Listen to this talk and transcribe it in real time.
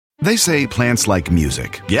They say plants like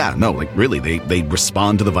music. Yeah, no, like really, they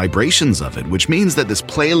respond to the vibrations of it, which means that this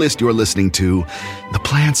playlist you're listening to, the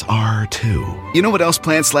plants are too. You know what else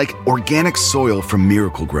plants like? Organic soil from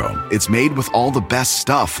Miracle-Gro. It's made with all the best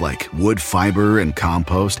stuff like wood fiber and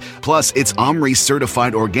compost. Plus, it's OMRI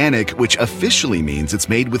certified organic, which officially means it's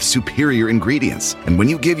made with superior ingredients. And when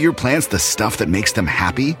you give your plants the stuff that makes them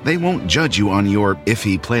happy, they won't judge you on your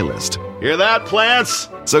iffy playlist. Hear that, plants?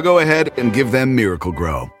 So go ahead and give them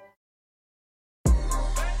Miracle-Gro.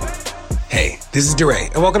 Hey, this is DeRay,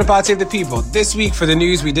 and welcome to Pod Save the People. This week for the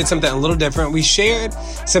news, we did something a little different. We shared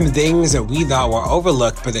some things that we thought were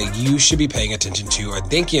overlooked, but that you should be paying attention to or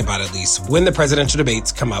thinking about at least when the presidential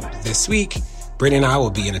debates come up this week. Brittany and I will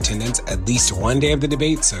be in attendance at least one day of the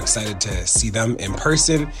debate, so excited to see them in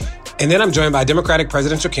person. And then I'm joined by Democratic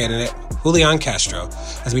presidential candidate Julian Castro.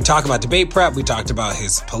 As we talk about debate prep, we talked about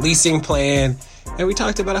his policing plan, and we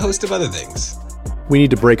talked about a host of other things. We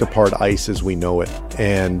need to break apart ICE as we know it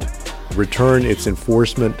and return its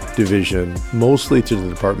enforcement division mostly to the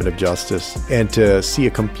Department of Justice, and to see a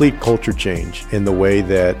complete culture change in the way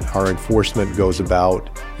that our enforcement goes about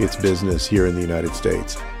its business here in the United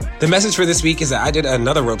States. The message for this week is that I did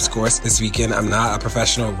another ropes course this weekend. I'm not a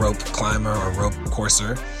professional rope climber or rope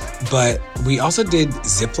courser, but we also did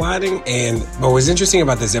ziplining. And what was interesting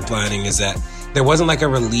about the ziplining is that there wasn't like a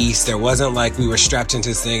release. There wasn't like we were strapped into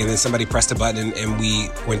this thing and then somebody pressed a button and we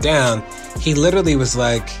went down. He literally was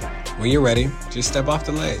like, when you're ready, just step off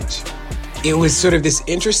the ledge. It was sort of this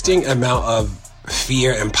interesting amount of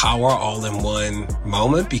fear and power all in one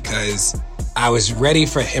moment, because I was ready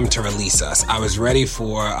for him to release us. I was ready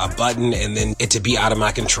for a button and then it to be out of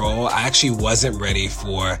my control. I actually wasn't ready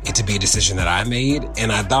for it to be a decision that I made.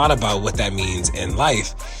 And I thought about what that means in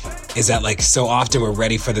life. Is that like so often we're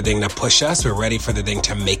ready for the thing to push us, we're ready for the thing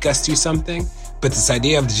to make us do something. But this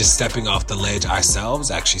idea of just stepping off the ledge ourselves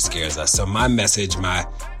actually scares us. So my message, my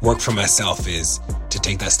work for myself is to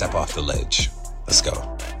take that step off the ledge. Let's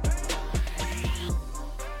go.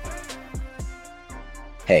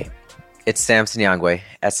 Hey, it's Samson Nyangwe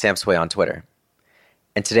at Samsway on Twitter.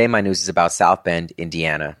 And today my news is about South Bend,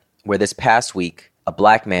 Indiana, where this past week, a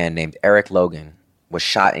black man named Eric Logan was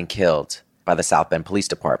shot and killed by the South Bend Police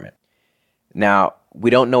Department. Now, we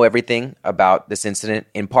don't know everything about this incident,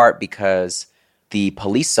 in part because the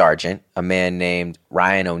police sergeant, a man named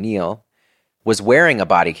Ryan O'Neill, was wearing a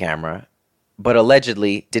body camera, but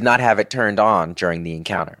allegedly did not have it turned on during the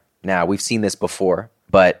encounter. Now, we've seen this before,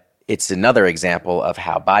 but it's another example of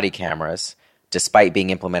how body cameras, despite being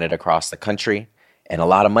implemented across the country and a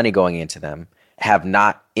lot of money going into them, have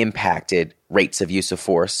not impacted rates of use of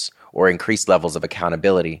force or increased levels of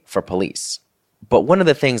accountability for police. But one of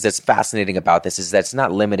the things that's fascinating about this is that it's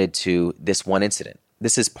not limited to this one incident.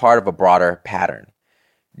 This is part of a broader pattern.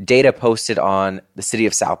 Data posted on the City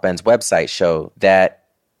of South Bend's website show that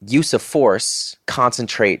use of force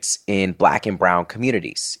concentrates in Black and brown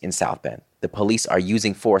communities in South Bend. The police are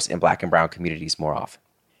using force in Black and brown communities more often.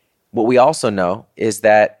 What we also know is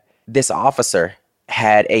that this officer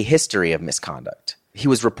had a history of misconduct. He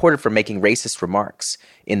was reported for making racist remarks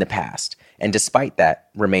in the past, and despite that,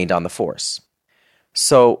 remained on the force.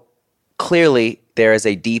 So clearly, there is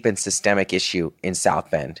a deep and systemic issue in South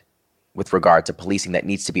Bend with regard to policing that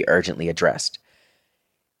needs to be urgently addressed.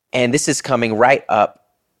 And this is coming right up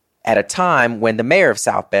at a time when the mayor of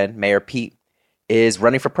South Bend, Mayor Pete, is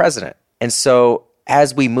running for president. And so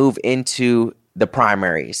as we move into the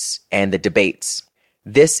primaries and the debates,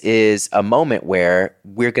 this is a moment where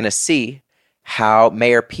we're going to see how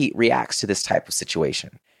Mayor Pete reacts to this type of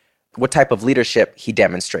situation, what type of leadership he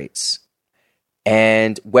demonstrates,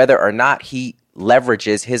 and whether or not he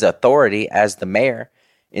leverages his authority as the mayor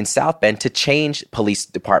in South Bend to change police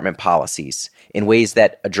department policies in ways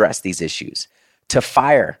that address these issues, to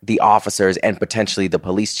fire the officers and potentially the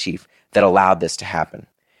police chief that allowed this to happen,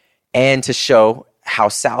 and to show how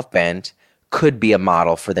South Bend could be a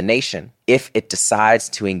model for the nation if it decides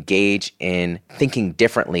to engage in thinking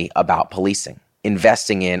differently about policing,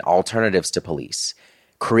 investing in alternatives to police,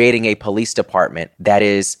 creating a police department that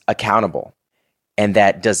is accountable and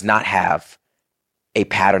that does not have a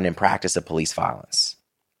pattern and practice of police violence.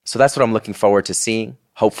 So that's what I'm looking forward to seeing,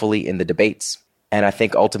 hopefully in the debates. And I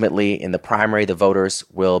think ultimately in the primary, the voters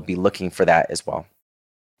will be looking for that as well.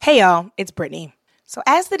 Hey y'all, it's Brittany. So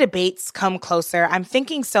as the debates come closer, I'm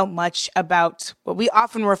thinking so much about what we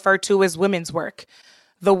often refer to as women's work,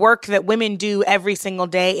 the work that women do every single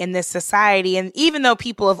day in this society. And even though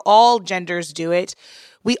people of all genders do it,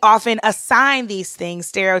 we often assign these things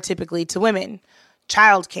stereotypically to women: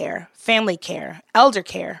 childcare, family care, elder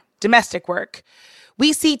care, domestic work.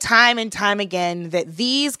 We see time and time again that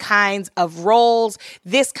these kinds of roles,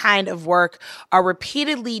 this kind of work, are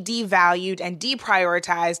repeatedly devalued and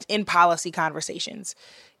deprioritized in policy conversations.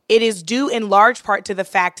 It is due in large part to the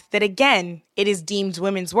fact that, again, it is deemed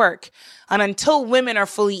women's work. And until women are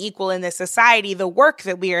fully equal in this society, the work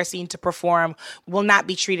that we are seen to perform will not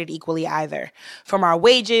be treated equally either. From our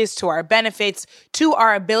wages to our benefits to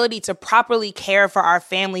our ability to properly care for our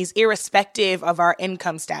families, irrespective of our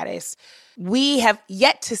income status. We have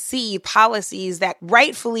yet to see policies that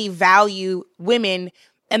rightfully value women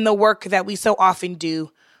and the work that we so often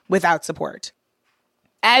do without support.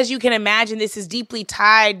 As you can imagine, this is deeply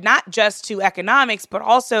tied not just to economics, but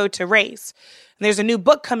also to race. There's a new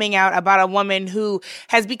book coming out about a woman who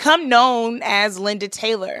has become known as Linda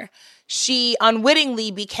Taylor. She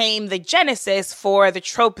unwittingly became the genesis for the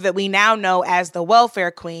trope that we now know as the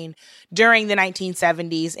welfare queen during the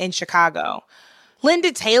 1970s in Chicago.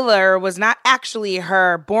 Linda Taylor was not actually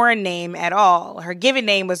her born name at all. Her given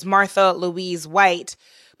name was Martha Louise White.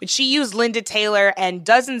 But she used Linda Taylor and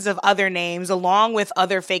dozens of other names along with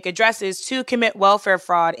other fake addresses to commit welfare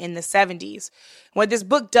fraud in the 70s. What this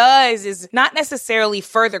book does is not necessarily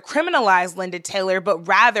further criminalize Linda Taylor, but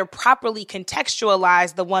rather properly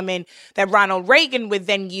contextualize the woman that Ronald Reagan would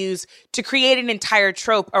then use to create an entire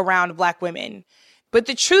trope around Black women. But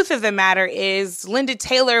the truth of the matter is Linda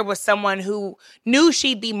Taylor was someone who knew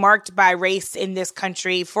she'd be marked by race in this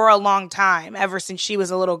country for a long time, ever since she was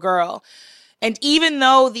a little girl. And even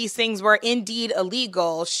though these things were indeed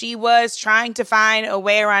illegal, she was trying to find a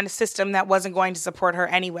way around a system that wasn't going to support her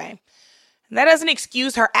anyway. And that doesn't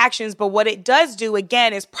excuse her actions, but what it does do,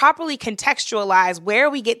 again, is properly contextualize where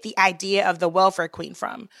we get the idea of the welfare queen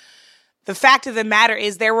from. The fact of the matter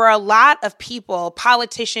is there were a lot of people,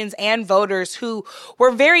 politicians and voters, who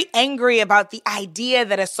were very angry about the idea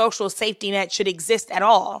that a social safety net should exist at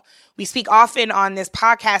all. We speak often on this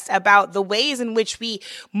podcast about the ways in which we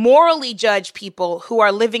morally judge people who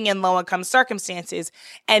are living in low-income circumstances,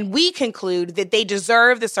 and we conclude that they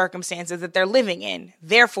deserve the circumstances that they're living in.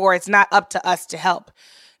 Therefore, it's not up to us to help.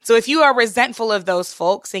 So if you are resentful of those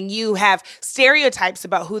folks and you have stereotypes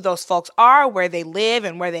about who those folks are, where they live,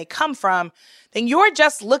 and where they come from, then you're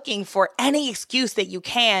just looking for any excuse that you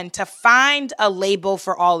can to find a label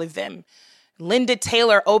for all of them. Linda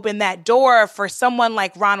Taylor opened that door for someone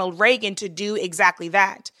like Ronald Reagan to do exactly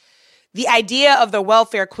that. The idea of the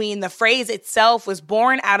welfare queen, the phrase itself, was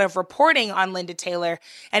born out of reporting on Linda Taylor,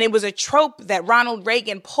 and it was a trope that Ronald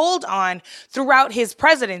Reagan pulled on throughout his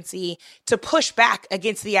presidency to push back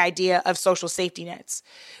against the idea of social safety nets.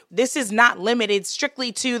 This is not limited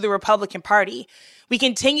strictly to the Republican Party. We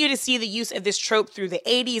continue to see the use of this trope through the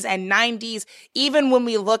 80s and 90s, even when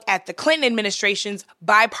we look at the Clinton administration's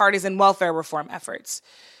bipartisan welfare reform efforts.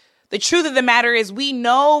 The truth of the matter is we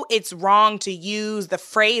know it's wrong to use the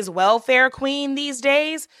phrase welfare queen these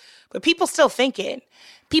days, but people still think it.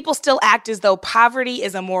 People still act as though poverty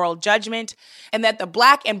is a moral judgment and that the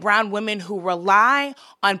Black and brown women who rely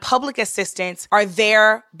on public assistance are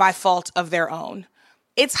there by fault of their own.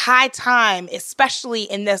 It's high time, especially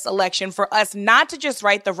in this election, for us not to just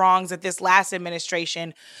right the wrongs of this last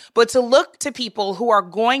administration, but to look to people who are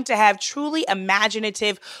going to have truly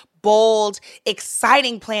imaginative, bold,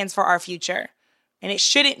 exciting plans for our future. And it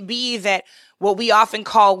shouldn't be that what we often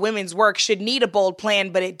call women's work should need a bold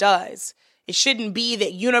plan, but it does. It shouldn't be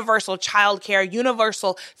that universal childcare,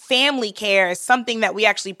 universal family care is something that we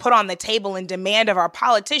actually put on the table and demand of our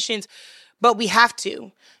politicians, but we have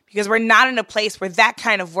to. Because we're not in a place where that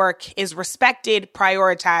kind of work is respected,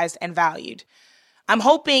 prioritized, and valued. I'm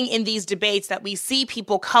hoping in these debates that we see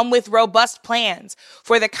people come with robust plans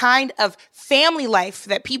for the kind of family life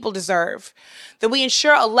that people deserve, that we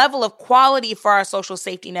ensure a level of quality for our social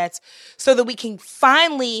safety nets so that we can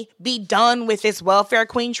finally be done with this welfare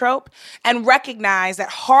queen trope and recognize that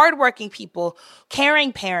hardworking people,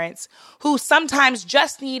 caring parents who sometimes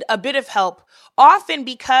just need a bit of help, often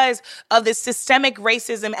because of the systemic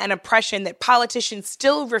racism and oppression that politicians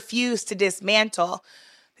still refuse to dismantle,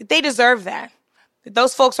 that they deserve that. That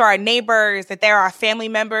those folks are our neighbors, that they're our family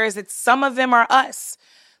members, that some of them are us,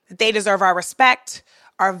 that they deserve our respect,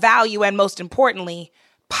 our value, and most importantly,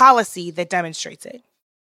 policy that demonstrates it.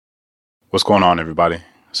 What's going on, everybody?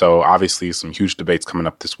 So obviously some huge debates coming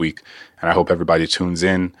up this week, and I hope everybody tunes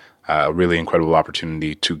in. A really incredible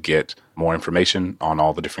opportunity to get more information on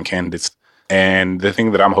all the different candidates. And the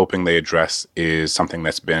thing that I'm hoping they address is something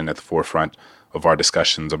that's been at the forefront of our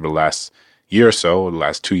discussions over the last year or so, the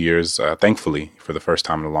last 2 years, thankfully, for the first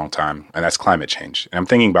time in a long time, and that's climate change. And I'm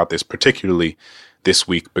thinking about this particularly this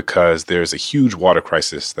week because there's a huge water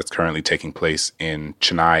crisis that's currently taking place in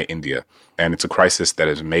Chennai, India. And it's a crisis that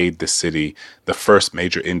has made the city the first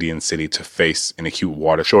major Indian city to face an acute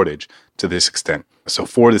water shortage to this extent. So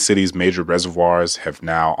 4 of the city's major reservoirs have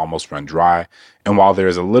now almost run dry. And while there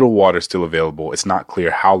is a little water still available, it's not clear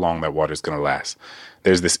how long that water is going to last.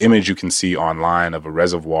 There's this image you can see online of a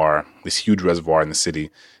reservoir, this huge reservoir in the city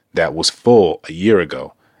that was full a year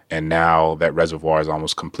ago. And now that reservoir is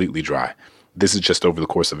almost completely dry. This is just over the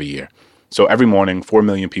course of a year. So every morning, 4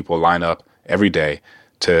 million people line up every day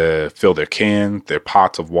to fill their cans, their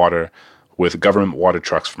pots of water with government water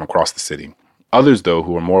trucks from across the city. Others, though,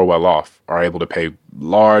 who are more well off, are able to pay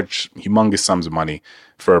large, humongous sums of money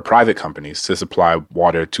for private companies to supply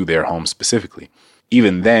water to their homes specifically.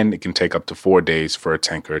 Even then, it can take up to 4 days for a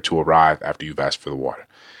tanker to arrive after you've asked for the water.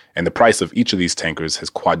 And the price of each of these tankers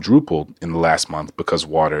has quadrupled in the last month because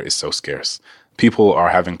water is so scarce. People are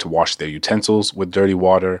having to wash their utensils with dirty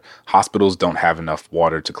water. Hospitals don't have enough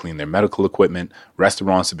water to clean their medical equipment.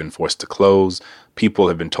 Restaurants have been forced to close. People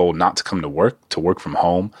have been told not to come to work from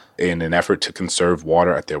home in an effort to conserve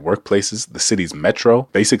water at their workplaces. The city's metro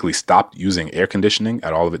basically stopped using air conditioning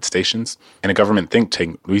at all of its stations. And a government think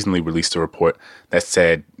tank recently released a report that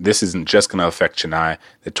said this isn't just going to affect Chennai,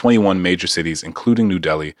 that 21 major cities, including New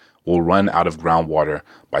Delhi, will run out of groundwater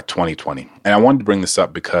by 2020. And I wanted to bring this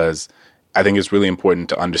up because I think it's really important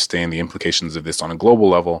to understand the implications of this on a global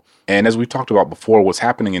level. And as we've talked about before, what's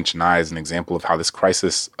happening in Chennai is an example of how this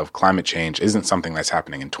crisis of climate change isn't something that's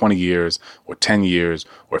happening in 20 years or 10 years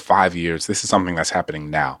or 5 years. This is something that's happening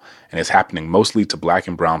now. And it's happening mostly to Black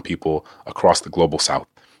and brown people across the global South.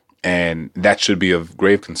 And that should be of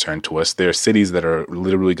grave concern to us. There are cities that are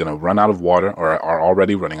literally going to run out of water or are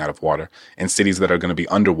already running out of water, and cities that are going to be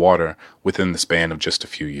underwater within the span of just a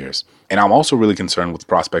few years. And I'm also really concerned with the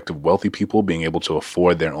prospect of wealthy people being able to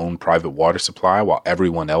afford their own private water supply while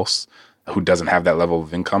everyone else who doesn't have that level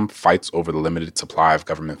of income fights over the limited supply of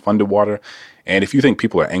government-funded water. And if you think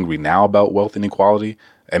people are angry now about wealth inequality,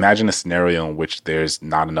 imagine a scenario in which there's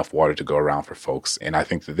not enough water to go around for folks. And I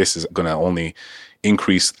think that this is going to only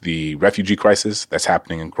increase the refugee crisis that's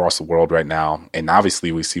happening across the world right now. And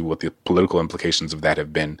obviously, we see what the political implications of that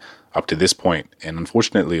have been up to this point. And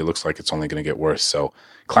unfortunately, it looks like it's only going to get worse. So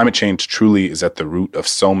climate change truly is at the root of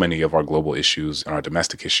so many of our global issues and our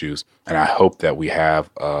domestic issues. And I hope that we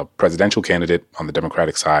have a presidential candidate on the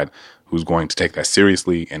Democratic side who's going to take that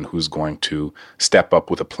seriously and who's going to step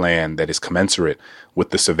up with a plan that is commensurate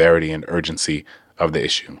with the severity and urgency of the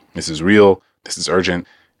issue. This is real, this is urgent,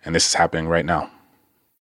 and this is happening right now.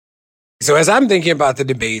 So as I'm thinking about the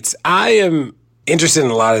debates, I am interested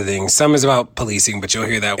in a lot of things. Some is about policing, but you'll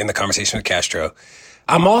hear that in the conversation with Castro.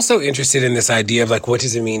 I'm also interested in this idea of what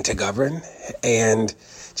does it mean to govern? And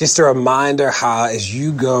just a reminder how as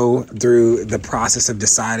you go through the process of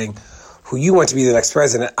deciding who you want to be the next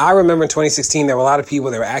president. I remember in 2016, there were a lot of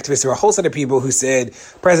people, there were activists, there were a whole set of people who said,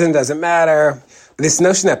 president doesn't matter. This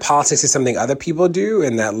notion that politics is something other people do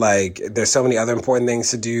and that there's so many other important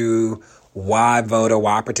things to do. Why vote or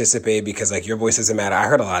why participate? Because your voice doesn't matter. I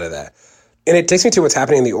heard a lot of that. And it takes me to what's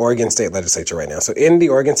happening in the Oregon State Legislature right now. So in the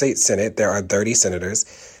Oregon State Senate, there are 30 senators,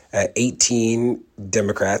 18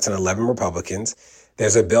 Democrats and 11 Republicans.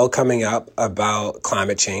 There's a bill coming up about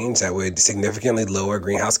climate change that would significantly lower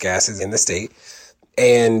greenhouse gases in the state.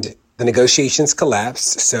 And the negotiations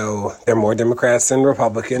collapsed. So there are more Democrats than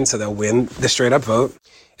Republicans, so they'll win the straight up vote.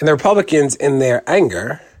 And the Republicans, in their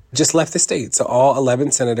anger, just left the state. So all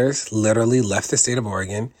 11 senators literally left the state of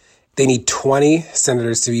Oregon. They need 20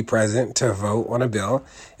 senators to be present to vote on a bill.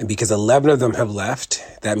 And because 11 of them have left,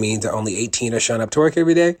 that means that only 18 are showing up to work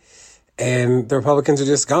every day. And the Republicans are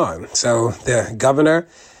just gone. So the governor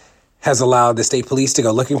has allowed the state police to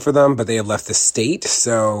go looking for them, but they have left the state.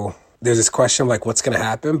 So there's this question of what's going to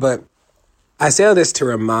happen. But I say all this to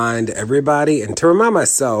remind everybody and to remind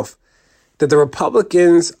myself that the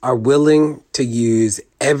Republicans are willing to use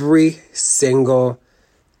every single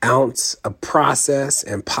ounce of process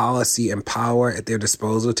and policy and power at their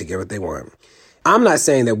disposal to get what they want. I'm not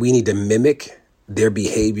saying that we need to mimic their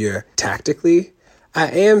behavior tactically. I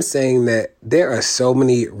am saying that there are so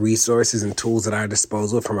many resources and tools at our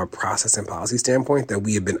disposal from a process and policy standpoint that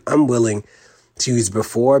we have been unwilling to use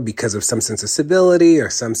before because of some sense of civility or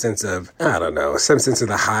some sense of, some sense of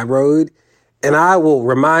the high road. And I will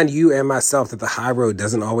remind you and myself that the high road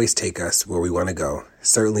doesn't always take us where we want to go.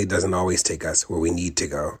 Certainly doesn't always take us where we need to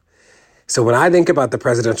go. So when I think about the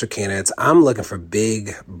presidential candidates, I'm looking for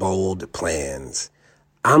big, bold plans.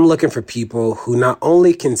 I'm looking for people who not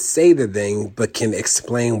only can say the thing, but can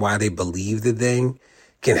explain why they believe the thing,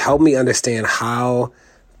 can help me understand how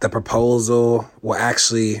the proposal will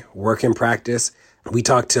actually work in practice. We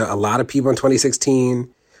talked to a lot of people in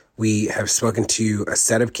 2016 We have spoken to a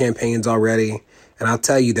set of campaigns already. And I'll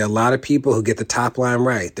tell you, there are a lot of people who get the top line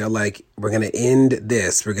right. They're like, we're going to end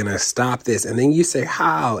this. We're going to stop this. And then you say,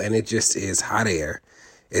 how? And it just is hot air.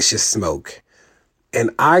 It's just smoke.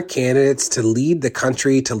 And our candidates to lead the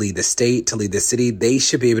country, to lead the state, to lead the city, they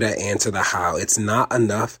should be able to answer the how. It's not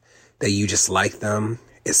enough that you just like them.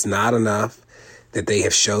 It's not enough that they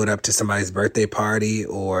have showed up to somebody's birthday party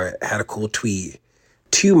or had a cool tweet.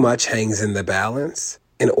 Too much hangs in the balance.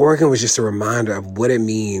 And Oregon was just a reminder of what it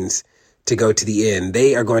means to go to the end.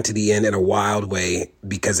 They are going to the end in a wild way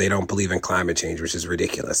because they don't believe in climate change, which is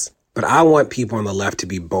ridiculous. But I want people on the left to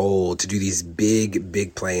be bold, to do these big,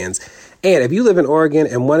 big plans. And if you live in Oregon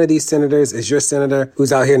and one of these senators is your senator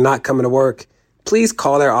who's out here not coming to work, please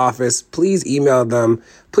call their office. Please email them.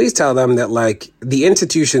 Please tell them that, like, the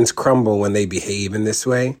institutions crumble when they behave in this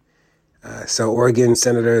way. So Oregon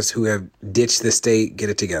senators who have ditched the state,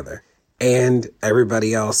 get it together. And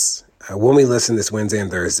everybody else, when we listen this Wednesday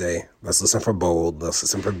and Thursday, let's listen for bold. Let's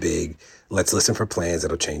listen for big. Let's listen for plans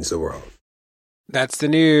that'll change the world. That's the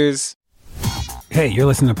news. Hey, you're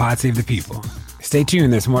listening to Pod Save the People. Stay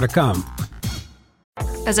tuned, there's more to come.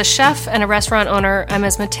 As a chef and a restaurant owner, I'm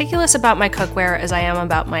as meticulous about my cookware as I am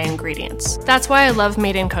about my ingredients. That's why I love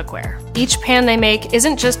Made in Cookware. Each pan they make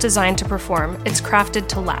isn't just designed to perform, it's crafted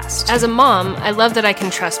to last. As a mom, I love that I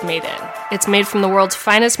can trust Made in. It's made from the world's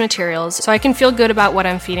finest materials, so I can feel good about what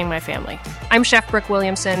I'm feeding my family. I'm Chef Brooke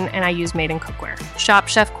Williamson, and I use Made in Cookware. Shop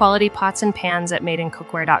chef-quality pots and pans at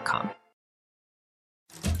madeincookware.com.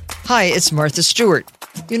 Hi, it's Martha Stewart.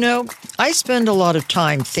 You know, I spend a lot of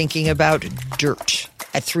time thinking about dirt.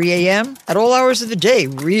 At 3 a.m., at all hours of the day,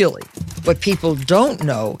 really. What people don't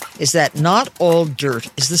know is that not all dirt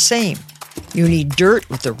is the same. You need dirt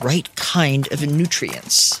with the right kind of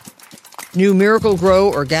nutrients. New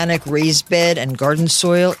Miracle-Gro organic raised bed and garden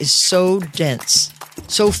soil is so dense,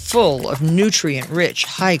 so full of nutrient-rich,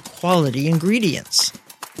 high-quality ingredients.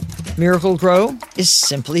 Miracle-Gro is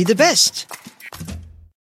simply the best.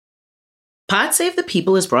 Pod Save the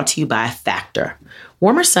People is brought to you by Factor.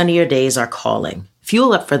 Warmer, sunnier days are calling.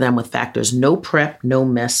 Fuel up for them with Factor's no prep, no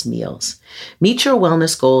mess meals. Meet your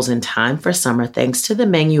wellness goals in time for summer thanks to the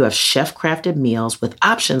menu of chef-crafted meals with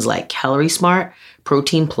options like Calorie Smart,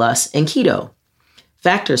 Protein Plus, and Keto.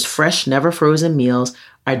 Factor's fresh, never frozen meals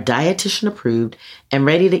are dietitian approved and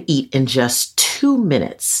ready to eat in just 2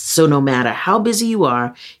 minutes. So no matter how busy you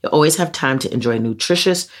are, you'll always have time to enjoy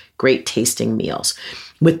nutritious, great tasting meals.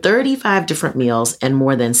 With 35 different meals and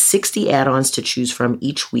more than 60 add-ons to choose from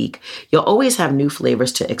each week, you'll always have new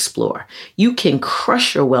flavors to explore. You can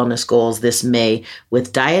crush your wellness goals this May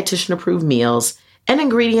with dietitian-approved meals and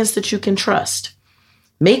ingredients that you can trust.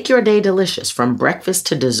 Make your day delicious from breakfast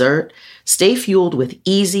to dessert. Stay fueled with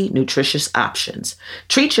easy, nutritious options.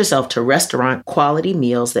 Treat yourself to restaurant-quality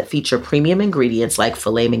meals that feature premium ingredients like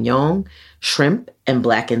filet mignon, shrimp, and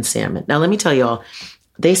blackened salmon. Now, let me tell y'all,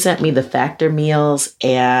 they sent me the Factor meals,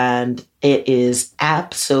 and it is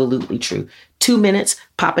absolutely true. 2 minutes,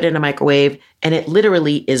 pop it in a microwave, and it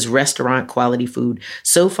literally is restaurant quality food.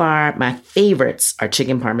 So far, my favorites are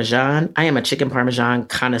chicken parmesan. I am a chicken parmesan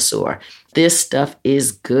connoisseur. This stuff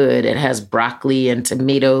is good. It has broccoli and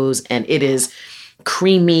tomatoes, and it is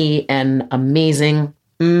creamy and amazing.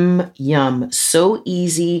 Yum. So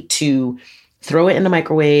easy to throw it in the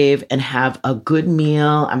microwave and have a good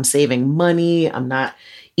meal. I'm saving money. I'm not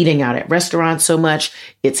eating out at restaurants so much.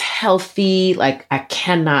 It's healthy. Like, I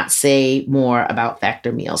cannot say more about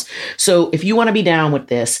Factor meals. So if you want to be down with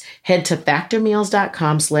this, head to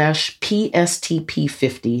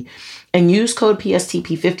factormeals.com/PSTP50 and use code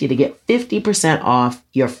PSTP50 to get 50% off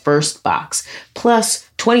your first box, plus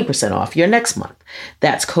 20% off your next month.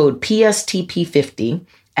 That's code PSTP50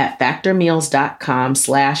 at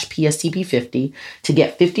factormeals.com/PSTP50 to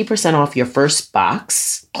get 50% off your first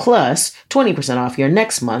box, plus 20% off your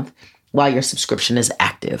next month while your subscription is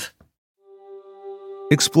active.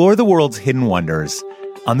 Explore the world's hidden wonders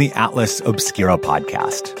on the Atlas Obscura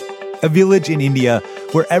podcast. A village in India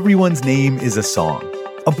where everyone's name is a song.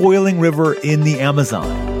 A boiling river in the Amazon.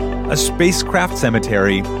 A spacecraft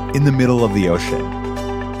cemetery in the middle of the ocean.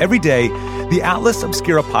 Every day, the Atlas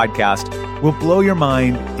Obscura podcast will blow your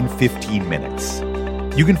mind in 15 minutes.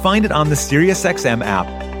 You can find it on the SiriusXM app,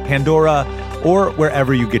 Pandora, or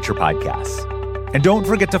wherever you get your podcasts. And don't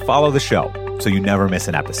forget to follow the show so you never miss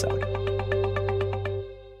an episode.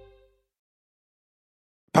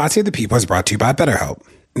 Pod Save the People is brought to you by BetterHelp.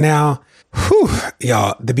 Now,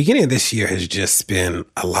 y'all, the beginning of this year has just been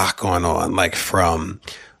a lot going on, like from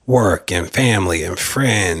work and family and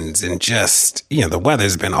friends and just, the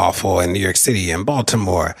weather's been awful in New York City and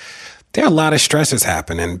Baltimore. There are a lot of stressors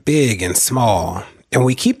happening, big and small. And when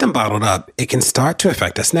we keep them bottled up, it can start to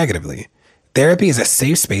affect us negatively. Therapy is a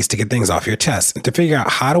safe space to get things off your chest and to figure out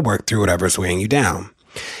how to work through whatever's weighing you down.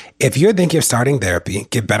 If you're thinking of starting therapy,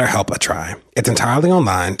 give BetterHelp a try. It's entirely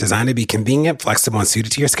online, designed to be convenient, flexible, and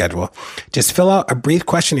suited to your schedule. Just fill out a brief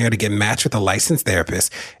questionnaire to get matched with a licensed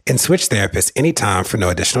therapist and switch therapists anytime for no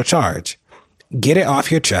additional charge. Get it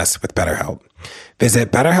off your chest with BetterHelp. Visit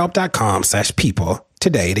BetterHelp.com/people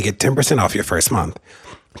today to get 10% off your first month.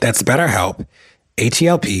 That's BetterHelp,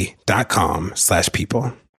 HELP.com/people.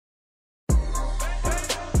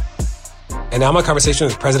 And now my conversation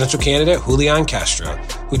with presidential candidate Julian Castro,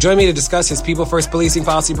 who joined me to discuss his People First policing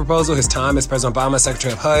policy proposal, his time as President Obama's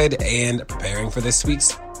Secretary of HUD, and preparing for this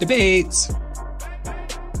week's debates.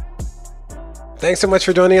 Thanks so much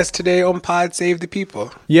for joining us today on Pod Save the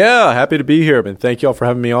People. Yeah, happy to be here, and thank you all for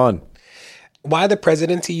having me on. Why the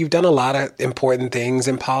presidency? You've done a lot of important things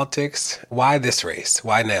in politics. Why this race?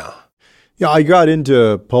 Why now? Yeah, I got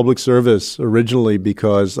into public service originally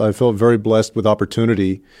because I felt very blessed with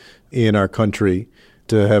opportunity in our country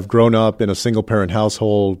to have grown up in a single-parent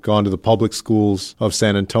household, gone to the public schools of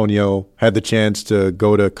San Antonio, had the chance to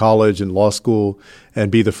go to college and law school and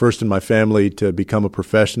be the first in my family to become a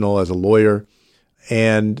professional as a lawyer.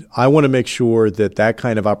 And I want to make sure that that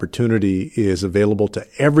kind of opportunity is available to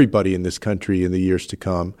everybody in this country in the years to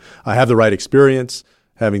come. I have the right experience,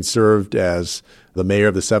 having served as the mayor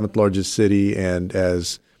of the seventh largest city and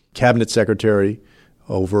as cabinet secretary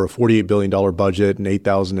over a $48 billion budget and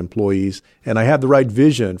 8,000 employees. And I have the right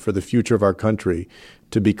vision for the future of our country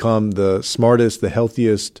to become the smartest, the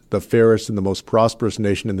healthiest, the fairest, and the most prosperous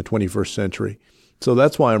nation in the 21st century. So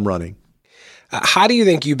that's why I'm running. How do you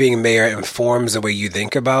think you being mayor informs the way you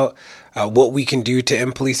think about what we can do to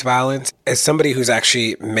end police violence? As somebody who's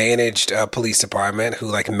actually managed a police department,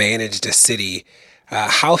 who managed a city,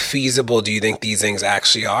 how feasible do you think these things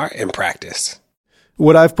actually are in practice?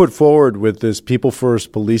 What I've put forward with this People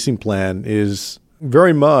First policing plan is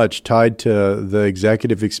very much tied to the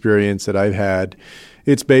executive experience that I've had.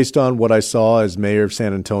 It's based on what I saw as mayor of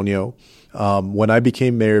San Antonio. When I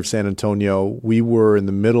became mayor of San Antonio, we were in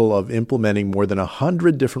the middle of implementing more than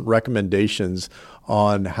 100 different recommendations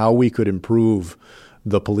on how we could improve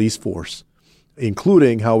the police force,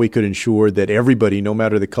 including how we could ensure that everybody, no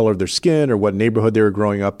matter the color of their skin or what neighborhood they were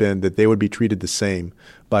growing up in, that they would be treated the same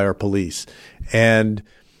by our police. And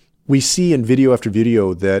we see in video after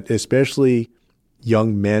video that especially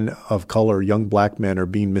young men of color, young black men, are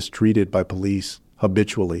being mistreated by police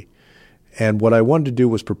habitually. And what I wanted to do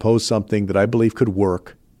was propose something that I believe could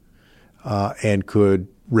work and could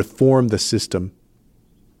reform the system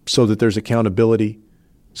so that there's accountability,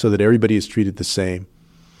 so that everybody is treated the same.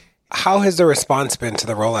 How has the response been to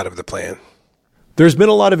the rollout of the plan? There's been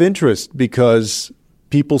a lot of interest because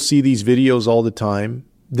people see these videos all the time.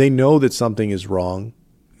 They know that something is wrong.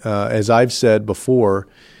 As I've said before,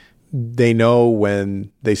 they know when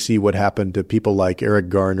they see what happened to people like Eric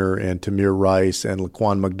Garner and Tamir Rice and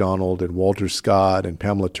Laquan McDonald and Walter Scott and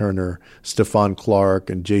Pamela Turner, Stephon Clark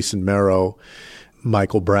and Jason Merrow,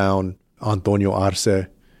 Michael Brown, Antonio Arce.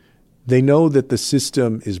 They know that the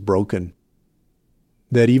system is broken,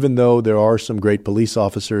 that even though there are some great police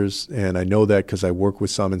officers, and I know that because I work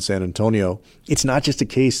with some in San Antonio, it's not just a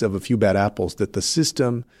case of a few bad apples, that the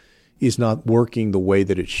system is not working the way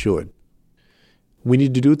that it should. We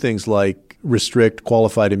need to do things like restrict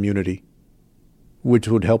qualified immunity, which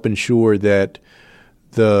would help ensure that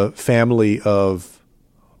the family of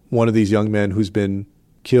one of these young men who's been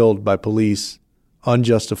killed by police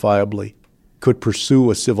unjustifiably could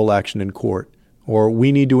pursue a civil action in court. Or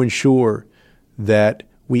we need to ensure that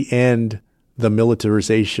we end the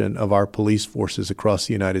militarization of our police forces across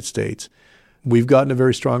the United States. We've gotten a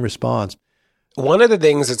very strong response. One of the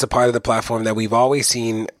things that's a part of the platform that we've always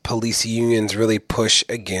seen police unions really push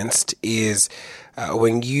against is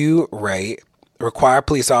when you require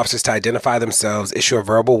police officers to identify themselves, issue a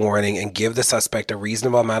verbal warning, and give the suspect a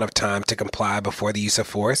reasonable amount of time to comply before the use of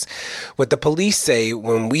force. What the police say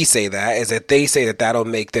when we say that is that they say that that'll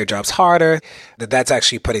make their jobs harder, that that's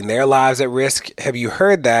actually putting their lives at risk. Have you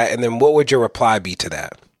heard that? And then what would your reply be to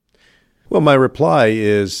that? Well, my reply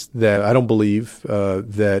is that I don't believe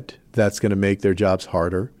that that's going to make their jobs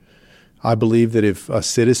harder. I believe that if a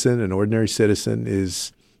citizen, an ordinary citizen,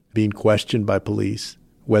 is being questioned by police,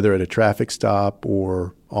 whether at a traffic stop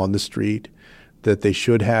or on the street, that they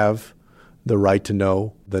should have the right to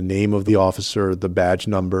know the name of the officer, the badge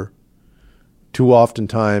number. Too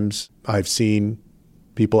oftentimes, I've seen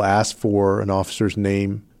people ask for an officer's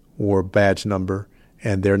name or badge number,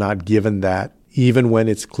 and they're not given that, even when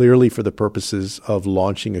it's clearly for the purposes of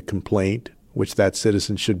launching a complaint, which that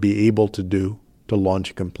citizen should be able to do, to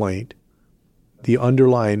launch a complaint. the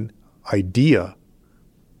underlying idea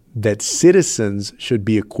that citizens should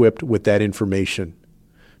be equipped with that information.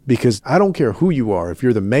 Because I don't care who you are, if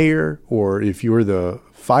you're the mayor or if you're the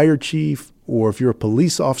fire chief or if you're a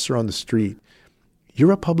police officer on the street,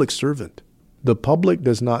 you're a public servant. The public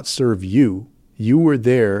does not serve you. You were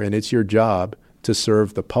there and it's your job to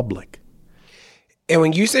serve the public. And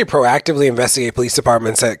when you say proactively investigate police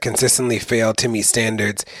departments that consistently fail to meet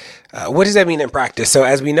standards, what does that mean in practice? So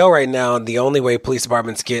as we know right now, the only way police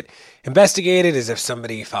departments get investigated is if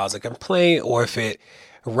somebody files a complaint or if it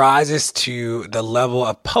rises to the level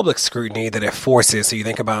of public scrutiny that it forces. So you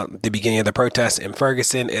think about the beginning of the protest in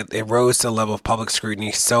Ferguson, it rose to the level of public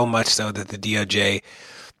scrutiny so much so that the DOJ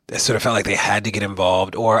sort of felt like they had to get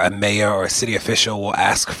involved, or a mayor or a city official will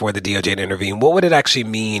ask for the DOJ to intervene. What would it actually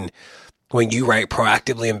mean when you write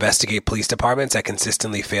proactively investigate police departments that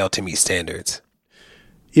consistently fail to meet standards?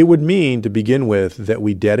 It would mean, to begin with, that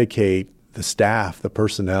we dedicate the staff, the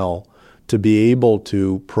personnel, to be able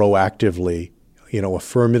to proactively,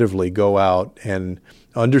 affirmatively go out and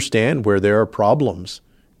understand where there are problems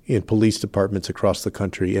in police departments across the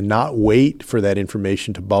country and not wait for that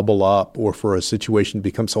information to bubble up or for a situation to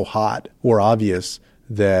become so hot or obvious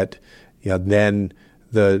that then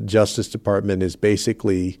the Justice Department is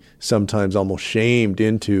basically sometimes almost shamed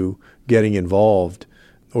into getting involved,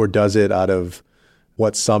 or does it out of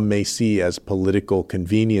what some may see as political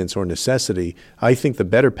convenience or necessity. I think the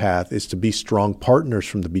better path is to be strong partners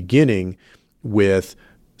from the beginning with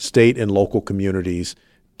state and local communities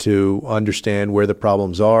to understand where the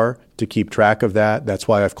problems are, to keep track of that. That's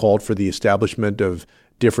why I've called for the establishment of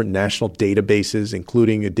different national databases,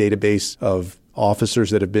 including a database of officers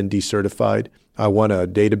that have been decertified. I want a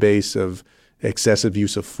database of excessive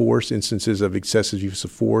use of force, instances of excessive use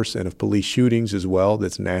of force and of police shootings as well,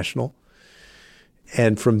 that's national.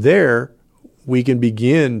 And from there, we can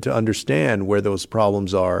begin to understand where those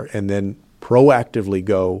problems are and then proactively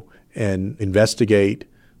go and investigate,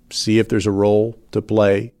 see if there's a role to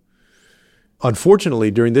play. Unfortunately,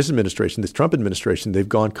 during this administration, this Trump administration, they've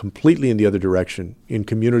gone completely in the other direction. In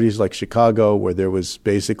communities like Chicago, where there was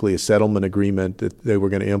basically a settlement agreement that they were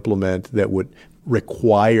going to implement that would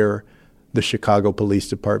require the Chicago Police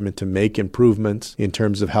Department to make improvements in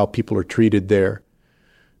terms of how people are treated there.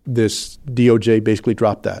 This DOJ basically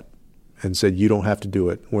dropped that and said, you don't have to do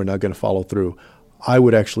it. We're not going to follow through. I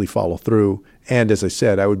would actually follow through. And as I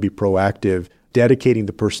said, I would be proactive, dedicating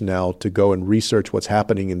the personnel to go and research what's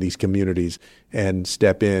happening in these communities and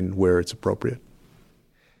step in where it's appropriate.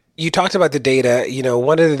 You talked about the data.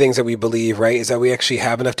 One of the things that we believe, right, is that we actually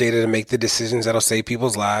have enough data to make the decisions that'll save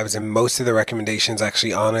people's lives. And most of the recommendations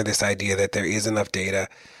actually honor this idea that there is enough data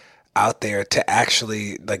out there to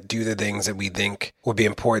actually do the things that we think would be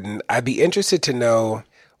important. I'd be interested to know,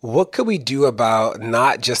 what could we do about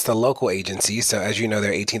not just the local agencies? So as you know,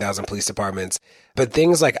 there are 18,000 police departments, but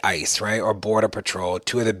things like ICE, right, or Border Patrol,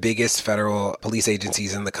 two of the biggest federal police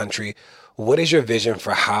agencies in the country. What is your vision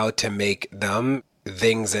for how to make them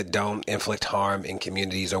things that don't inflict harm in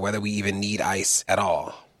communities, or whether we even need ICE at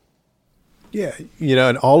all? Yeah,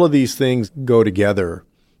 and all of these things go together.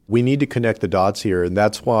 We need to connect the dots here, and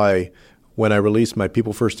that's why when I released my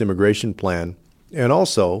People First immigration plan and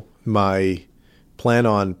also my plan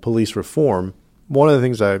on police reform, one of the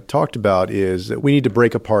things I've talked about is that we need to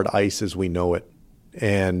break apart ICE as we know it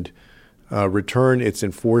and return its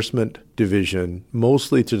enforcement division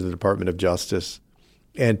mostly to the Department of Justice,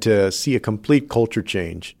 and to see a complete culture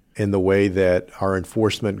change in the way that our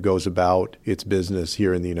enforcement goes about its business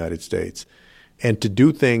here in the United States, and to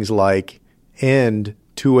do things like end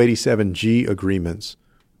 287G agreements,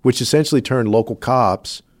 which essentially turn local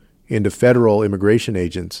cops into federal immigration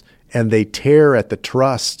agents, and they tear at the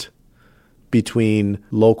trust between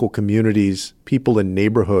local communities, people in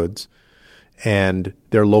neighborhoods, and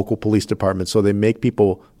their local police departments. So they make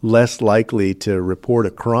people less likely to report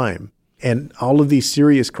a crime. And all of these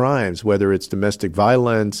serious crimes, whether it's domestic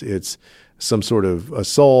violence, it's some sort of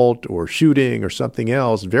assault or shooting or something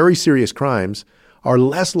else, very serious crimes, are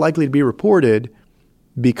less likely to be reported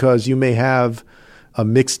because you may have a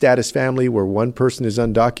mixed status family where one person is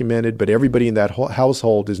undocumented, but everybody in that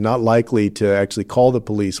household is not likely to actually call the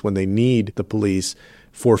police when they need the police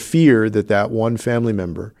for fear that that one family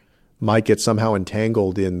member might get somehow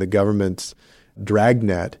entangled in the government's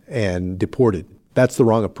dragnet and deported. That's the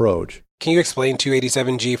wrong approach. Can you explain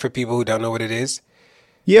 287G for people who don't know what it is?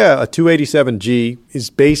 Yeah, a 287G is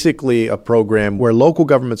basically a program where local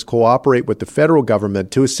governments cooperate with the federal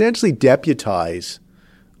government to essentially deputize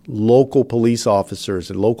local police officers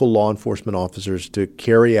and local law enforcement officers to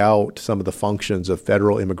carry out some of the functions of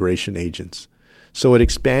federal immigration agents. So it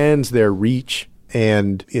expands their reach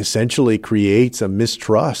and essentially creates a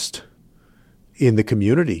mistrust in the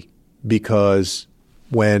community, because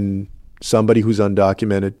when somebody who's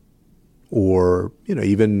undocumented, or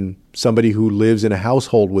even somebody who lives in a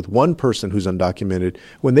household with one person who's undocumented,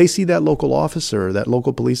 when they see that local officer, that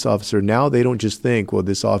local police officer, now they don't just think, well,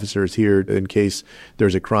 this officer is here in case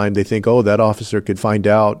there's a crime. They think, oh, that officer could find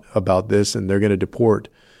out about this and they're going to deport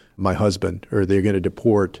my husband, or they're going to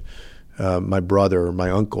deport my brother or my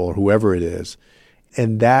uncle or whoever it is.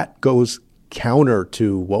 And that goes counter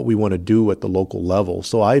to what we want to do at the local level.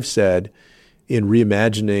 So I've said, in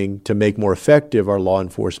reimagining to make more effective our law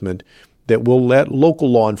enforcement, that we'll let local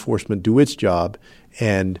law enforcement do its job,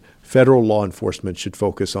 and federal law enforcement should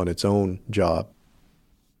focus on its own job.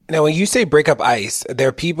 Now, when you say break up ICE, there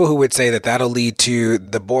are people who would say that that'll lead to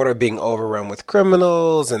the border being overrun with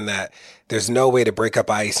criminals, and that there's no way to break up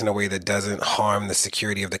ICE in a way that doesn't harm the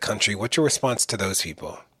security of the country. What's your response to those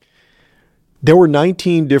people? There were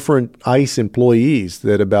 19 different ICE employees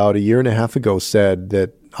that about a year and a half ago said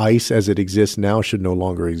that ICE as it exists now should no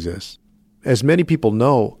longer exist. As many people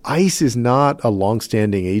know, ICE is not a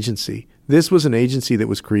longstanding agency. This was an agency that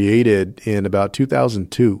was created in about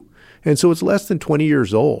 2002. And so it's less than 20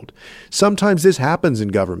 years old. Sometimes this happens in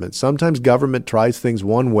government. Sometimes government tries things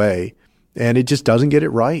one way and it just doesn't get it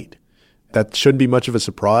right. That shouldn't be much of a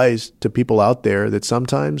surprise to people out there, that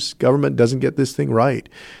sometimes government doesn't get this thing right.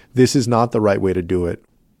 This is not the right way to do it.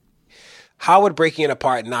 How would breaking it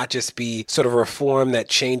apart not just be sort of a reform that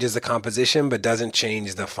changes the composition but doesn't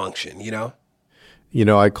change the function,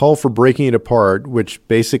 I call for breaking it apart, which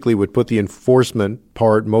basically would put the enforcement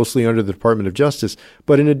part mostly under the Department of Justice.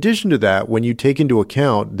 But in addition to that, when you take into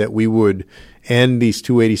account that we would end these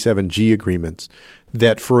 287G agreements,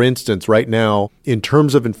 that, for instance, right now, in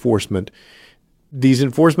terms of enforcement, these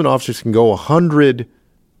enforcement officers can go 100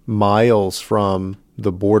 miles from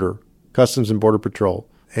the border, Customs and Border Patrol.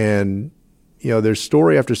 And there's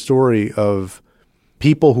story after story of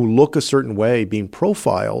people who look a certain way being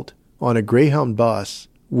profiled on a Greyhound bus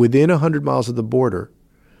within 100 miles of the border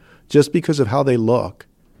just because of how they look.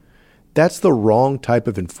 That's the wrong type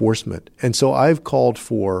of enforcement. And so I've called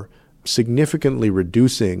for significantly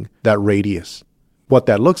reducing that radius. What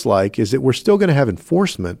that looks like is that we're still going to have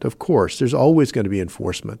enforcement. Of course, there's always going to be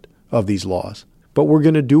enforcement of these laws. But we're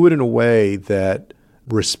going to do it in a way that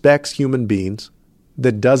respects human beings,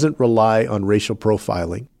 that doesn't rely on racial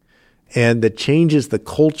profiling, and that changes the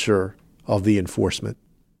culture of the enforcement.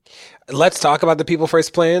 Let's talk about the People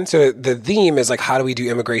First plan. So the theme is how do we do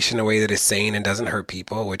immigration in a way that is sane and doesn't hurt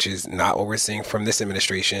people, which is not what we're seeing from this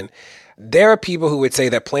administration. There are people who would say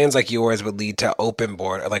that plans like yours would lead to open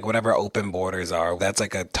border, whatever open borders are. That's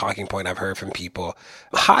a talking point I've heard from people.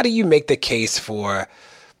 How do you make the case for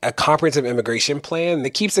a comprehensive immigration plan that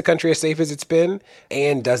keeps the country as safe as it's been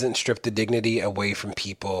and doesn't strip the dignity away from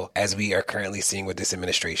people as we are currently seeing with this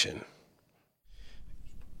administration?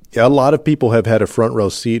 Yeah, a lot of people have had a front row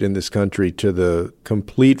seat in this country to the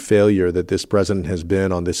complete failure that this president has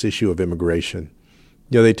been on this issue of immigration.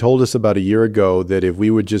 They told us about a year ago that if we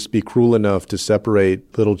would just be cruel enough to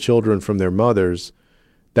separate little children from their mothers,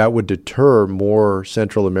 that would deter more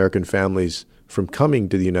Central American families from coming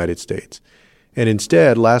to the United States. And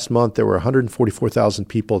instead, last month, there were 144,000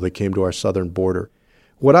 people that came to our southern border.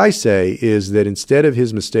 What I say is that instead of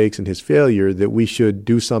his mistakes and his failure, that we should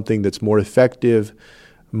do something that's more effective,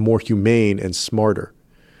 more humane, and smarter.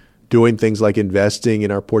 Doing things like investing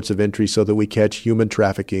in our ports of entry so that we catch human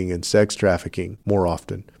trafficking and sex trafficking more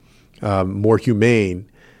often. More humane,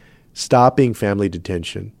 stopping family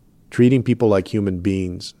detention, treating people like human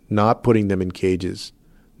beings, not putting them in cages,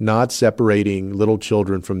 not separating little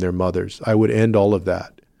children from their mothers. I would end all of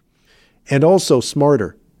that. And also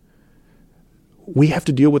smarter. We have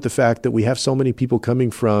to deal with the fact that we have so many people coming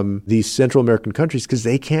from these Central American countries because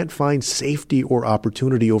they can't find safety or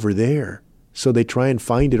opportunity over there. So they try and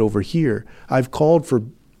find it over here. I've called for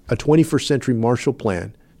a 21st century Marshall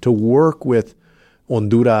Plan to work with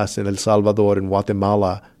Honduras and El Salvador and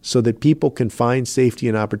Guatemala so that people can find safety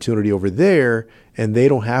and opportunity over there and they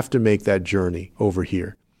don't have to make that journey over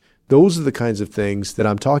here. Those are the kinds of things that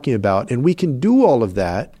I'm talking about. And we can do all of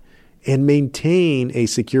that and maintain a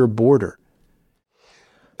secure border.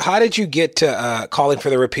 How did you get to calling for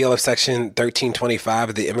the repeal of Section 1325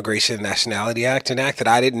 of the Immigration and Nationality Act, an act that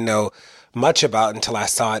I didn't know much about until I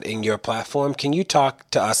saw it in your platform? Can you talk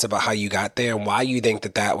to us about how you got there and why you think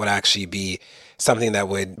that that would actually be something that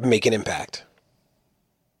would make an impact?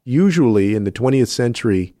 Usually in the 20th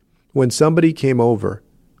century, when somebody came over,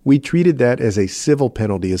 we treated that as a civil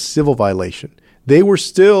penalty, a civil violation. They were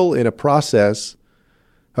still in a process,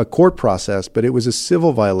 a court process, but it was a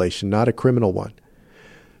civil violation, not a criminal one.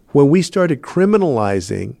 When we started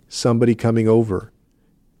criminalizing somebody coming over,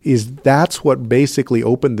 that's what basically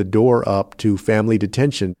opened the door up to family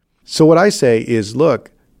detention. So what I say is,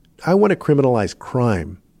 look, I want to criminalize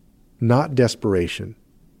crime, not desperation.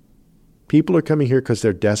 People are coming here because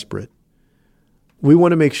they're desperate. We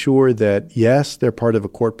want to make sure that, yes, they're part of a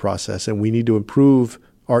court process, and we need to improve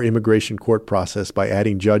our immigration court process by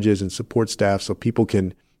adding judges and support staff so people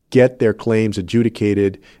can get their claims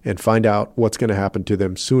adjudicated and find out what's going to happen to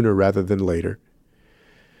them sooner rather than later.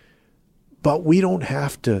 But we don't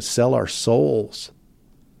have to sell our souls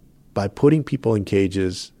by putting people in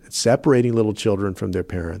cages and separating little children from their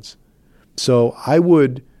parents. So I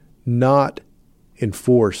would not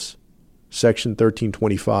enforce Section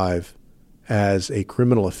 1325 as a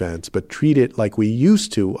criminal offense, but treat it like we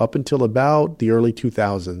used to up until about the early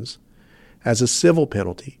 2000s as a civil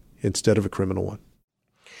penalty instead of a criminal one.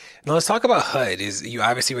 Now let's talk about HUD. You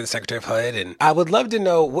obviously were the Secretary of HUD, and I would love to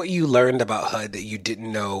know what you learned about HUD that you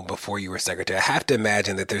didn't know before you were Secretary. I have to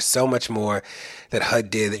imagine that there's so much more that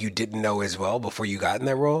HUD did that you didn't know as well before you got in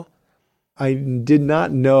that role. I did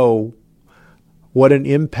not know what an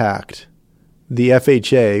impact the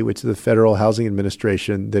FHA, which is the Federal Housing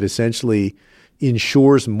Administration, that essentially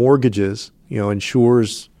insures mortgages,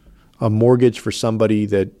 insures a mortgage for somebody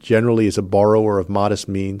that generally is a borrower of modest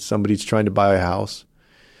means, somebody's trying to buy a house.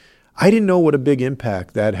 I didn't know what a big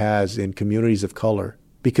impact that has in communities of color,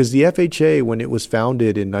 because the FHA, when it was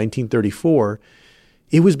founded in 1934,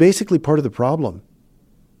 it was basically part of the problem.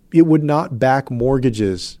 It would not back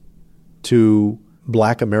mortgages to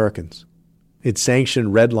Black Americans. It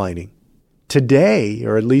sanctioned redlining. Today,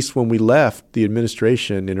 or at least when we left the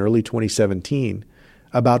administration in early 2017,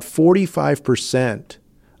 about 45%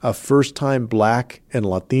 of first-time Black and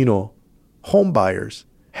Latino homebuyers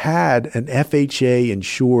had an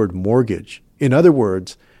FHA-insured mortgage. In other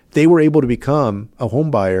words, they were able to become a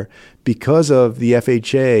homebuyer because of the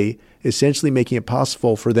FHA essentially making it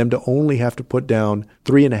possible for them to only have to put down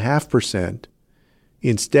 3.5%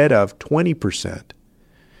 instead of 20%.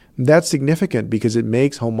 That's significant because it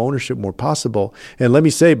makes home ownership more possible. And let me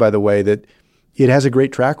say, by the way, that it has a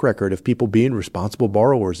great track record of people being responsible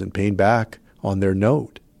borrowers and paying back on their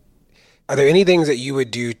note. Are there any things that you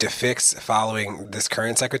would do to fix following this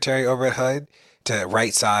current secretary over at HUD to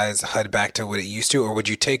right size HUD back to what it used to? Or would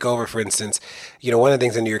you take over, for instance, one of the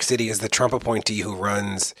things in New York City is the Trump appointee who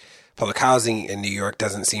runs public housing in New York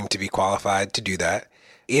doesn't seem to be qualified to do that.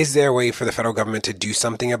 Is there a way for the federal government to do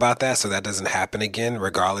something about that so that doesn't happen again,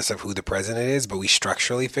 regardless of who the president is, but we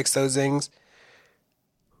structurally fix those things?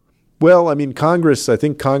 Well, I think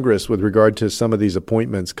Congress, with regard to some of these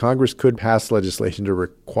appointments, Congress could pass legislation to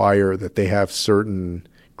require that they have certain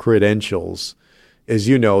credentials. As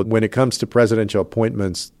you know, when it comes to presidential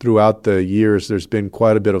appointments, throughout the years, there's been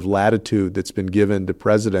quite a bit of latitude that's been given to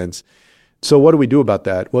presidents. So what do we do about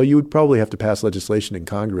that? Well, you would probably have to pass legislation in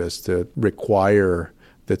Congress to require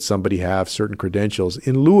that somebody have certain credentials.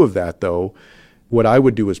 In lieu of that, though, what I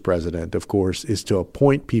would do as president, of course, is to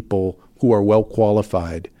appoint people who are well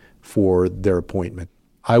qualified for their appointment.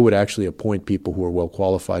 I would actually appoint people who are well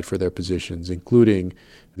qualified for their positions, including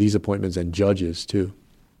these appointments and judges, too.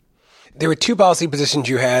 There were two policy positions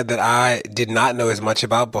you had that I did not know as much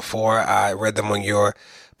about before I read them on your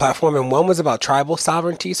platform, and one was about tribal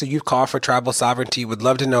sovereignty. So you've called for tribal sovereignty. Would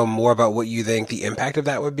love to know more about what you think the impact of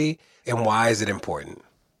that would be and why is it important?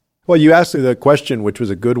 Well, you asked me the question, which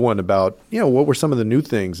was a good one, about, what were some of the new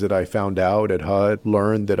things that I found out at HUD,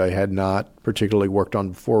 learned that I had not particularly worked on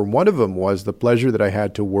before. One of them was the pleasure that I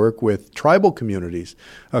had to work with tribal communities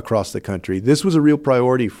across the country. This was a real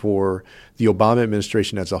priority for the Obama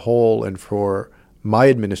administration as a whole and for my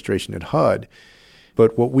administration at HUD.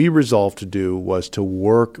 But what we resolved to do was to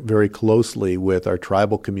work very closely with our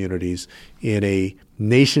tribal communities in a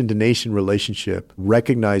nation-to-nation relationship,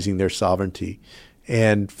 recognizing their sovereignty.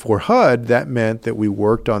 And for HUD, that meant that we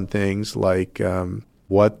worked on things like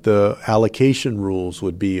what the allocation rules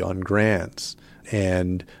would be on grants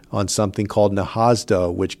and on something called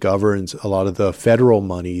NAHASDA, which governs a lot of the federal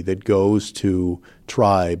money that goes to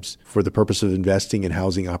tribes for the purpose of investing in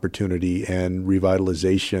housing opportunity and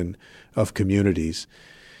revitalization of communities.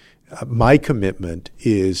 My commitment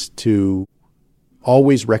is to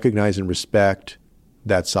always recognize and respect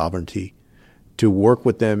that sovereignty, to work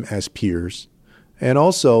with them as peers, and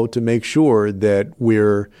also to make sure that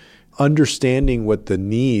we're understanding what the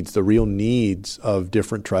real needs of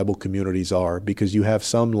different tribal communities are, because you have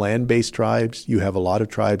some land-based tribes, you have a lot of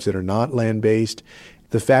tribes that are not land-based.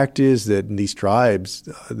 The fact is that in these tribes,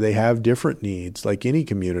 they have different needs, like any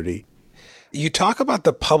community. You talk about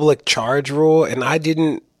the public charge rule, and I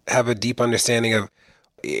didn't have a deep understanding of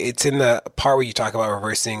It's in the part where you talk about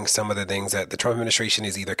reversing some of the things that the Trump administration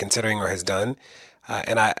is either considering or has done.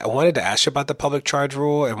 And I wanted to ask you about the public charge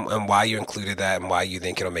rule and why you included that and why you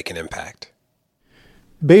think it'll make an impact.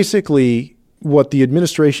 Basically, what the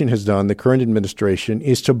administration has done, the current administration,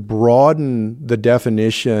 is to broaden the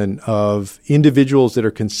definition of individuals that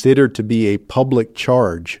are considered to be a public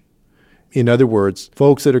charge. In other words,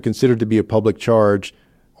 folks that are considered to be a public charge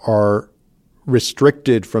are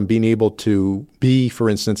restricted from being able to be, for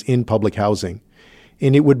instance, in public housing.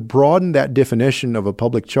 And it would broaden that definition of a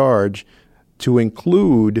public charge to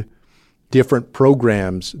include different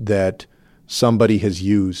programs that somebody has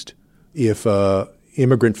used. If an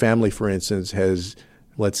immigrant family, for instance, has,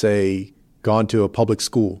 let's say, gone to a public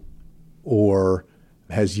school or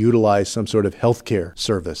has utilized some sort of healthcare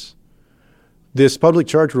service, this public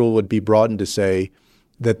charge rule would be broadened to say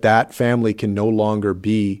that that family can no longer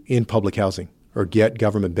be in public housing or get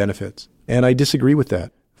government benefits. And I disagree with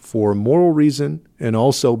that for a moral reason, and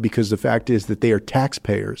also because the fact is that they are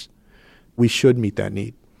taxpayers. We should meet that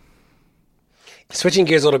need. Switching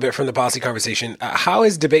gears a little bit from the policy conversation, how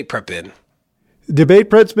has debate prep been? Debate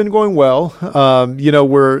prep's been going well.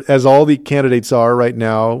 We're, as all the candidates are right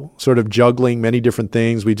now, sort of juggling many different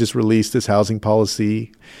things. We just released this housing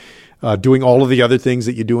policy, doing all of the other things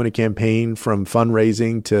that you do in a campaign, from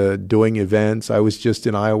fundraising to doing events. I was just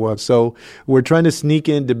in Iowa. So we're trying to sneak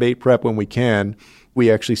in debate prep when we can. We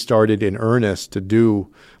actually started in earnest to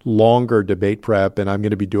do longer debate prep, and I'm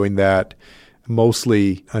going to be doing that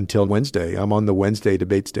mostly until Wednesday. I'm on the Wednesday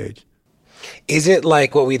debate stage. Is it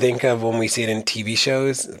like what we think of when we see it in TV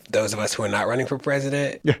shows, those of us who are not running for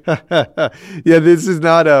president? Yeah, this is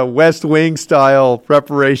not a West Wing style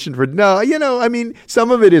preparation for, some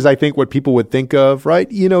of it is, I think, what people would think of, right?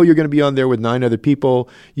 You're going to be on there with 9 other people.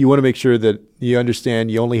 You want to make sure that you understand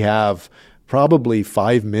you only have probably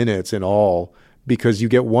 5 minutes in all, because you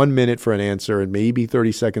get 1 minute for an answer and maybe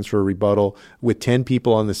 30 seconds for a rebuttal with 10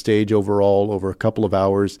 people on the stage overall over a couple of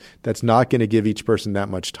hours. That's not going to give each person that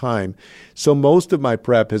much time. So most of my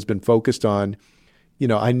prep has been focused on,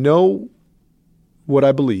 I know what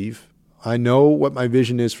I believe. I know what my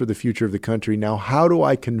vision is for the future of the country. Now, how do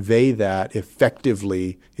I convey that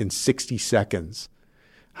effectively in 60 seconds?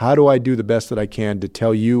 How do I do the best that I can to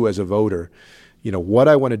tell you as a voter, what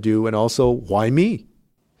I want to do, and also why me?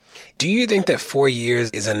 Do you think that 4 years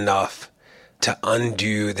is enough to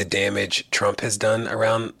undo the damage Trump has done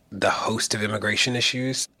around the host of immigration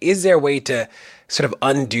issues? Is there a way to sort of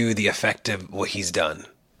undo the effect of what he's done?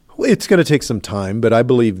 Well, it's going to take some time, but I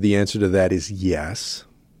believe the answer to that is yes.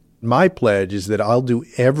 My pledge is that I'll do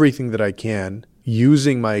everything that I can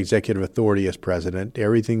using my executive authority as president,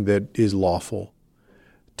 everything that is lawful,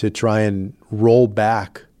 to try and roll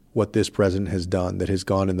back what this president has done that has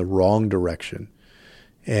gone in the wrong direction.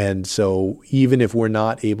 And so even if we're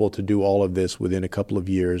not able to do all of this within a couple of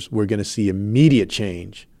years, we're going to see immediate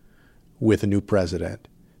change with a new president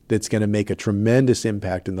that's going to make a tremendous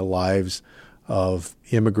impact in the lives of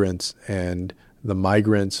immigrants and the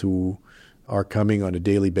migrants who are coming on a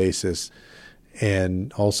daily basis,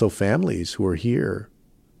 and also families who are here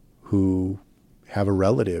who have a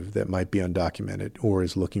relative that might be undocumented or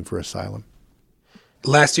is looking for asylum.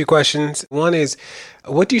 Last 2 questions. One is,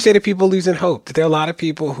 what do you say to people losing hope? There are a lot of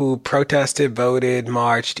people who protested, voted,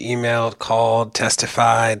 marched, emailed, called,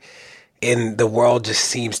 testified, and the world just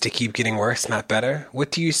seems to keep getting worse, not better. What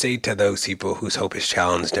do you say to those people whose hope is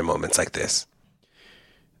challenged in moments like this?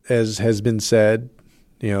 As has been said,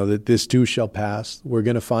 that this too shall pass. We're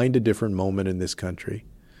going to find a different moment in this country,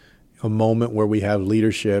 a moment where we have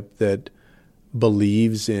leadership that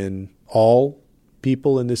believes in all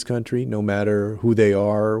people in this country, no matter who they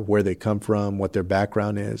are, where they come from, what their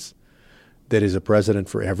background is, that is a president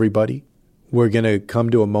for everybody. We're going to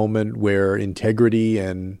come to a moment where integrity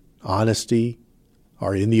and honesty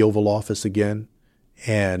are in the Oval Office again,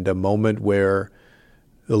 and a moment where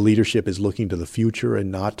the leadership is looking to the future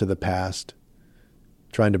and not to the past,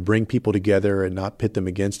 trying to bring people together and not pit them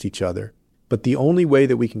against each other. But the only way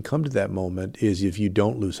that we can come to that moment is if you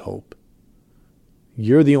don't lose hope.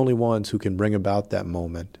 You're the only ones who can bring about that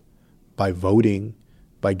moment by voting,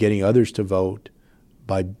 by getting others to vote,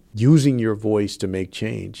 by using your voice to make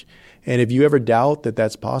change. And if you ever doubt that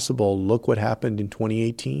that's possible, look what happened in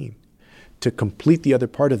 2018. To complete the other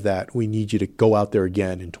part of that, we need you to go out there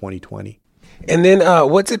again in 2020. And then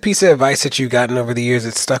what's a piece of advice that you've gotten over the years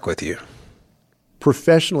that stuck with you?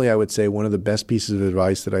 Professionally, I would say one of the best pieces of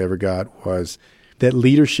advice that I ever got was that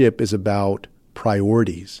leadership is about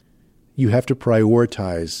priorities. You have to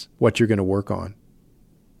prioritize what you're going to work on,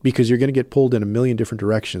 because you're going to get pulled in a million different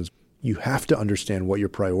directions. You have to understand what your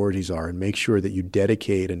priorities are and make sure that you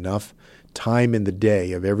dedicate enough time in the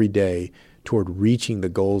day of every day toward reaching the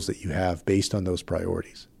goals that you have based on those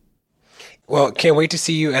priorities. Well, can't wait to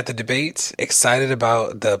see you at the debates. Excited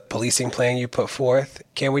about the policing plan you put forth.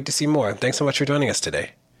 Can't wait to see more. Thanks so much for joining us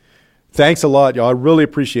today. Thanks a lot, y'all. I really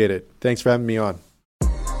appreciate it. Thanks for having me on.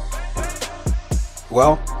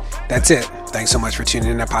 Well, that's it. Thanks so much for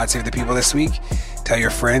tuning in to Pod Save the People this week. Tell your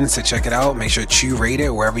friends to check it out. Make sure to rate it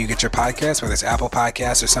wherever you get your podcasts, whether it's Apple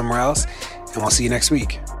Podcasts or somewhere else. And we'll see you next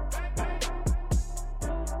week.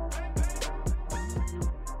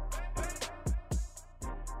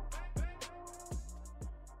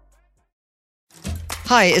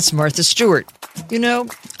 Hi, it's Martha Stewart. You know,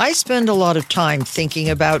 I spend a lot of time thinking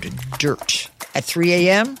about dirt. At 3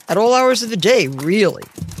 a.m., at all hours of the day, really.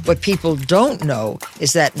 What people don't know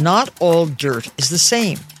is that not all dirt is the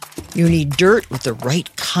same. You need dirt with the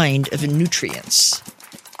right kind of nutrients.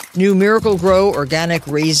 New Miracle-Gro organic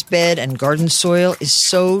raised bed and garden soil is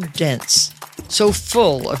so dense, so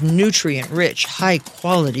full of nutrient-rich,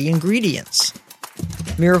 high-quality ingredients.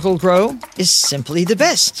 Miracle-Gro is simply the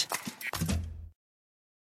best.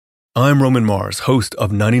 I'm Roman Mars, host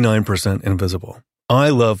of 99% Invisible. I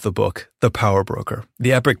love the book, The Power Broker,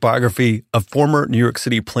 the epic biography of former New York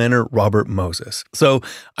City planner Robert Moses. So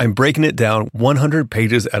I'm breaking it down 100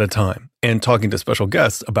 pages at a time and talking to special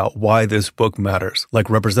guests about why this book matters, like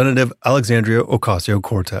Representative Alexandria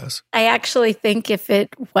Ocasio-Cortez. I actually think if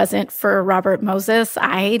it wasn't for Robert Moses,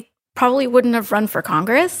 I probably wouldn't have run for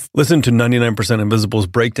Congress. Listen to 99% Invisible's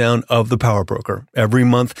breakdown of The Power Broker every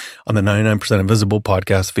month on the 99% Invisible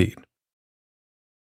podcast feed.